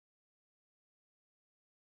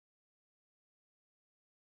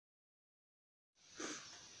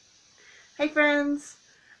Hey friends!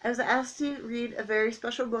 I was asked to read a very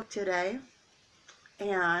special book today,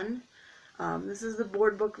 and this is the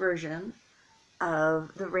board book version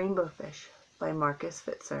of The Rainbow Fish by Marcus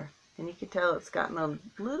Pfister. And you can tell it's gotten a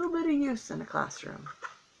little bit of use in the classroom.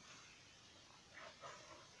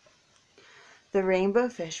 The rainbow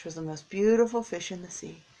fish was the most beautiful fish in the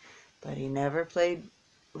sea, but he never played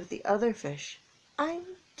with the other fish. I'm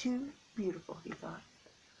too beautiful, he thought.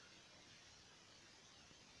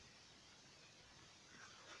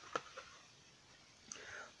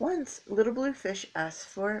 Once, Little Blue Fish asked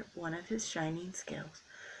for one of his shining scales,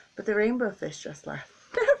 but the rainbow fish just laughed.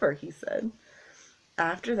 Never, he said.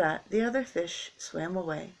 After that, the other fish swam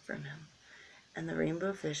away from him, and the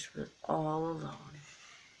rainbow fish was all alone.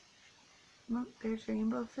 Look, there's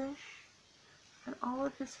Rainbow Fish, and all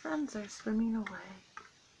of his friends are swimming away.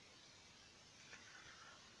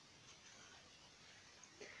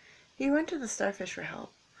 He went to the starfish for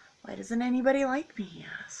help. Why doesn't anybody like me? He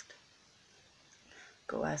asked.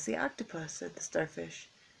 Go ask the octopus, said the starfish.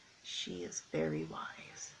 She is very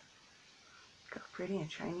wise. Look how pretty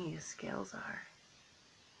and shiny his scales are.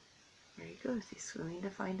 There he goes. He's swimming to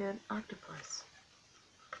find an octopus.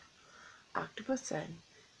 Octopus said,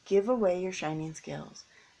 give away your shining scales.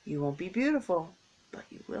 You won't be beautiful, but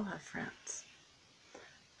you will have friends.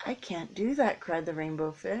 I can't do that, cried the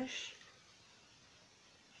rainbow fish.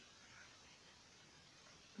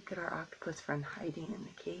 Look at our octopus friend hiding in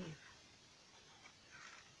the cave.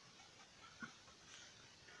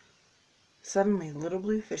 Suddenly, Little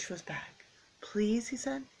Blue Fish was back. Please, he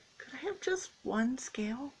said, could I have just one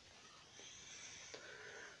scale?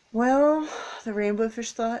 Well, the rainbow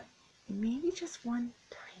fish thought, maybe just one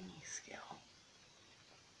tiny scale.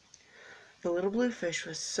 The Little Blue Fish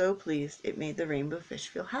was so pleased it made the rainbow fish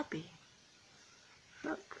feel happy.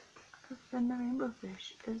 Look, our friend the rainbow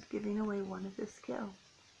fish is giving away one of his scales.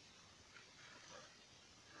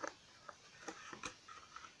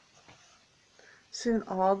 Soon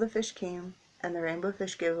all the fish came, and the rainbow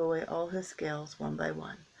fish gave away all his scales one by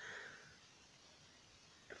one.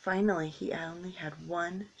 Finally, he only had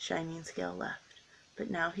one shining scale left,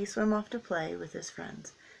 but now he swam off to play with his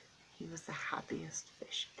friends. He was the happiest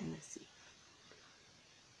fish in the sea.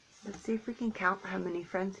 Let's see if we can count how many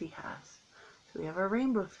friends he has. So we have our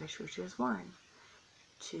rainbow fish, which is 1,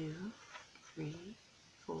 2, 3,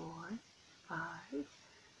 4, 5,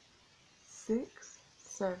 6,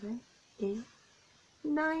 7, 8,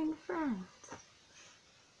 9 friends.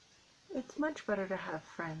 It's much better to have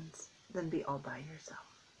friends than be all by yourself.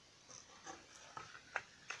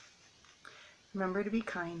 Remember to be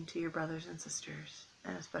kind to your brothers and sisters,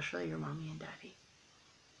 and especially your mommy and daddy.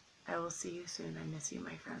 I will see you soon. I miss you,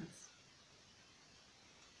 my friends.